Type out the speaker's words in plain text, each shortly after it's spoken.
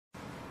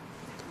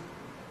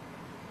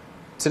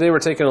Today we're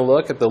taking a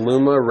look at the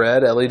Luma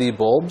Red LED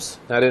bulbs.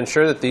 Now, to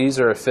ensure that these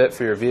are a fit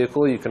for your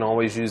vehicle, you can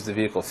always use the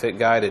vehicle fit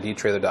guide at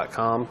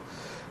etrailer.com.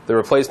 The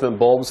replacement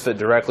bulbs fit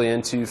directly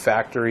into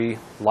factory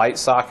light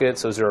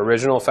sockets. Those are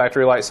original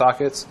factory light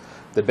sockets.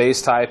 The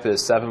base type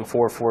is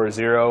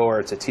 7440,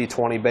 or it's a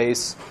T20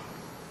 base.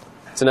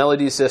 It's an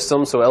LED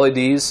system, so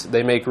LEDs,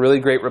 they make really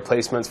great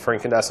replacements for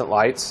incandescent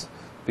lights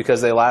because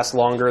they last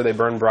longer, they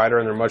burn brighter,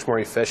 and they're much more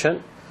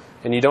efficient.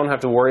 And you don't have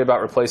to worry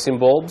about replacing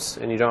bulbs,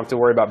 and you don't have to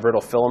worry about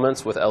brittle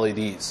filaments with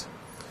LEDs.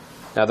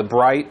 Now, the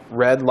bright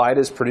red light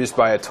is produced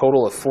by a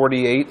total of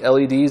 48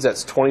 LEDs.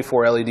 That's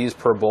 24 LEDs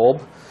per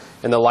bulb.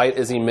 And the light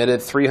is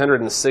emitted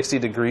 360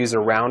 degrees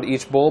around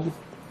each bulb.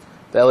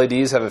 The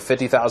LEDs have a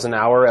 50,000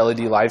 hour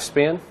LED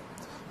lifespan. And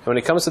when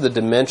it comes to the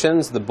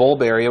dimensions, the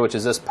bulb area, which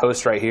is this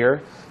post right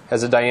here,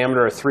 has a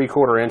diameter of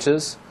 3/4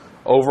 inches.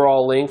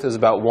 Overall length is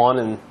about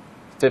 1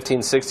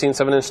 15/16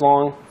 of an inch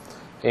long.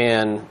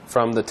 And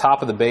from the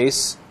top of the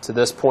base to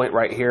this point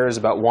right here is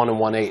about 1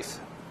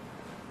 1/8.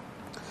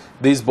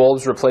 These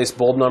bulbs replace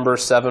bulb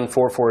numbers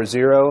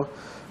 7440,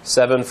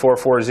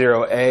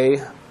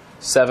 7440A,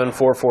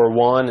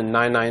 7441, and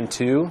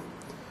 992.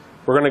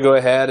 We're going to go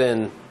ahead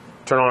and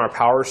turn on our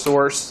power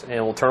source,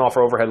 and we'll turn off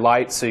our overhead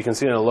lights so you can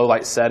see it in a low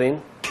light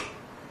setting.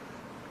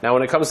 Now,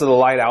 when it comes to the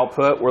light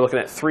output, we're looking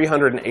at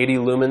 380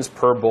 lumens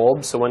per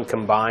bulb, so when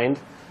combined,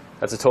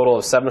 that's a total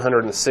of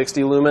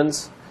 760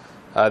 lumens.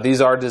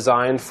 These are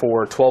designed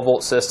for 12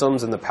 volt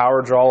systems, and the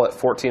power draw at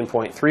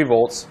 14.3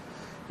 volts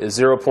is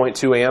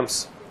 0.2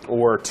 amps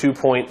or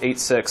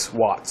 2.86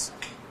 watts.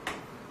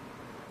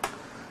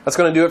 That's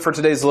going to do it for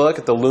today's look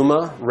at the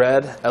Luma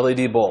Red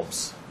LED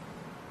bulbs.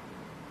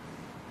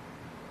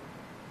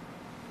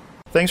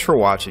 Thanks for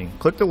watching.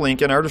 Click the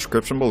link in our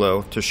description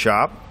below to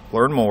shop,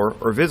 learn more,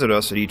 or visit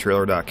us at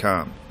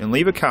etrailer.com and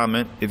leave a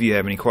comment if you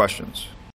have any questions.